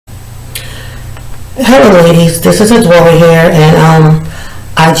Hello ladies, this is Adora here, and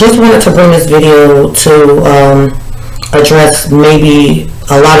I just wanted to bring this video to address maybe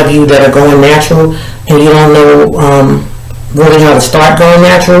a lot of you that are going natural and you don't know really how to start going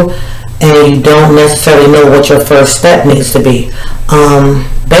natural, and you don't necessarily know what your first step needs to be.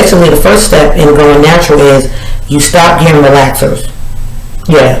 Basically the first step in going natural is you stop getting relaxers.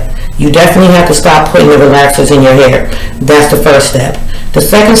 Yeah, you definitely have to stop putting the relaxers in your hair. That's the first step. The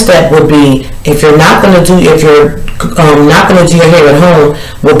second step would be, if you're not going to do your hair at home,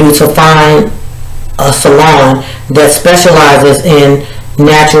 would be to find a salon that specializes in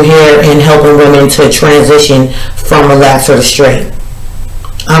natural hair and helping women to transition from relaxer to straight.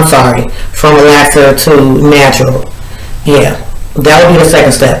 I'm sorry, from relaxer to natural. Yeah, that would be the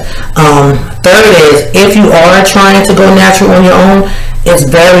second step. Third is, if you are trying to go natural on your own, it's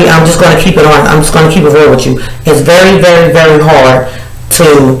very, I'm just going to keep it real with you. It's very, very, very hard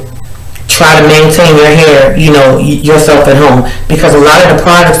to try to maintain your hair, yourself at home, because a lot of the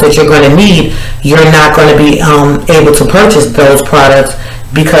products that you're going to need, you're not going to be able to purchase those products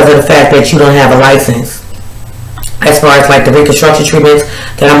because of the fact that you don't have a license. As far as like the reconstruction treatments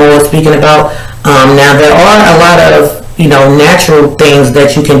that I'm always speaking about, now there are a lot of natural things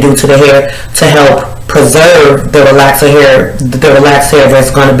that you can do to the hair to help preserve the relaxed hair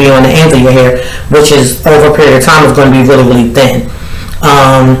that's going to be on the ends of your hair, which is over a period of time is going to be really, really thin.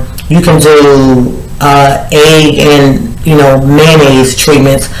 You can do egg and mayonnaise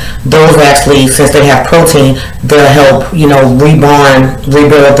treatments. Those actually, since they have protein, they'll help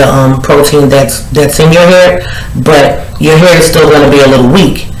rebuild the protein that's in your hair, but your hair is still going to be a little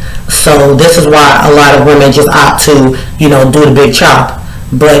weak. So this is why a lot of women just opt to do the big chop.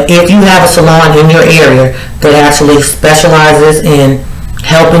 But if you have a salon in your area that actually specializes in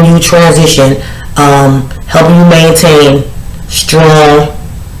helping you transition, helping you maintain strong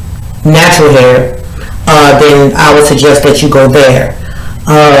natural hair, then I would suggest that you go there.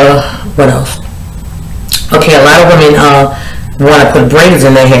 What else? Okay, a lot of women want to put braids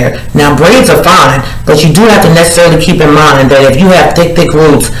in their hair. Now braids are fine, but you do have to necessarily keep in mind that if you have thick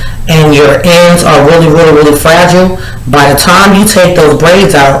roots and your ends are really, really, really fragile, by the time you take those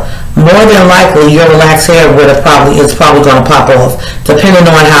braids out, more than likely your relaxed hair is probably going to pop off, depending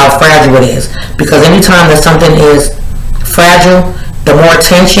on how fragile it is. Because anytime that something is fragile, the more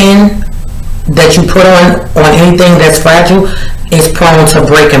tension that you put on anything that's fragile is prone to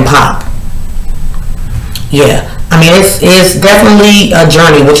break and pop. Yeah, I mean it's definitely a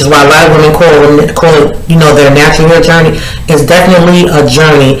journey, which is why a lot of women call it their natural hair journey. It's definitely a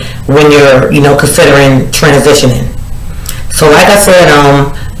journey when you're considering transitioning. So like I said,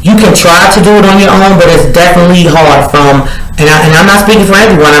 you can try to do it on your own, but it's definitely hard and I'm not speaking for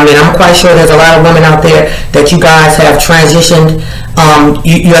everyone. I mean, I'm quite sure there's a lot of women out there that you guys have transitioned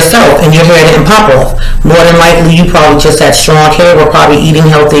yourself and your hair didn't pop off. More than likely, you probably just had strong hair, were probably eating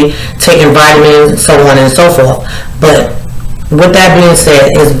healthy, taking vitamins, so on and so forth. But with that being said,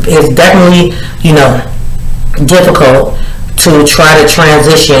 it's definitely, difficult to try to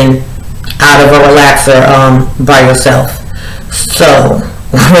transition out of a relaxer by yourself. So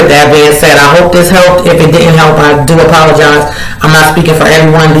with that being said, I hope this helped. If it didn't help, I do apologize. I'm not speaking for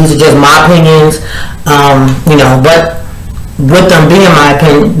everyone. These are just my opinions. But with them being my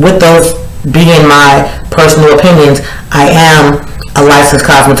opinion, with those being my personal opinions, I am a licensed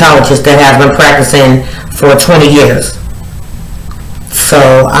cosmetologist that has been practicing for 20 years.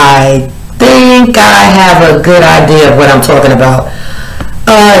 So I think I have a good idea of what I'm talking about.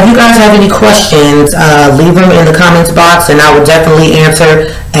 If you guys have any questions, leave them in the comments box and I will definitely answer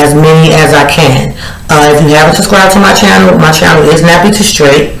as many as I can. If you haven't subscribed to my channel is Nappy to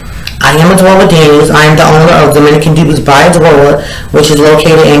Straight. I am Adora Daniels. I am the owner of Dominican Beauties by Adora, which is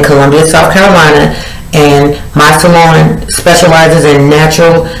located in Columbia, South Carolina, and my salon specializes in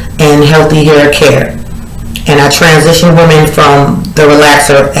natural and healthy hair care. And I transition women from the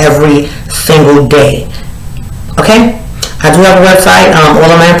relaxer every single day. Okay? I do have a website. All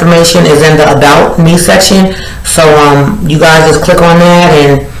of my information is in the About Me section. So you guys just click on that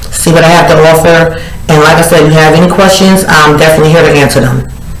and see what I have to offer. And like I said, if you have any questions, I'm definitely here to answer them.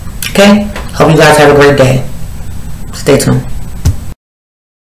 Okay? Hope you guys have a great day. Stay tuned.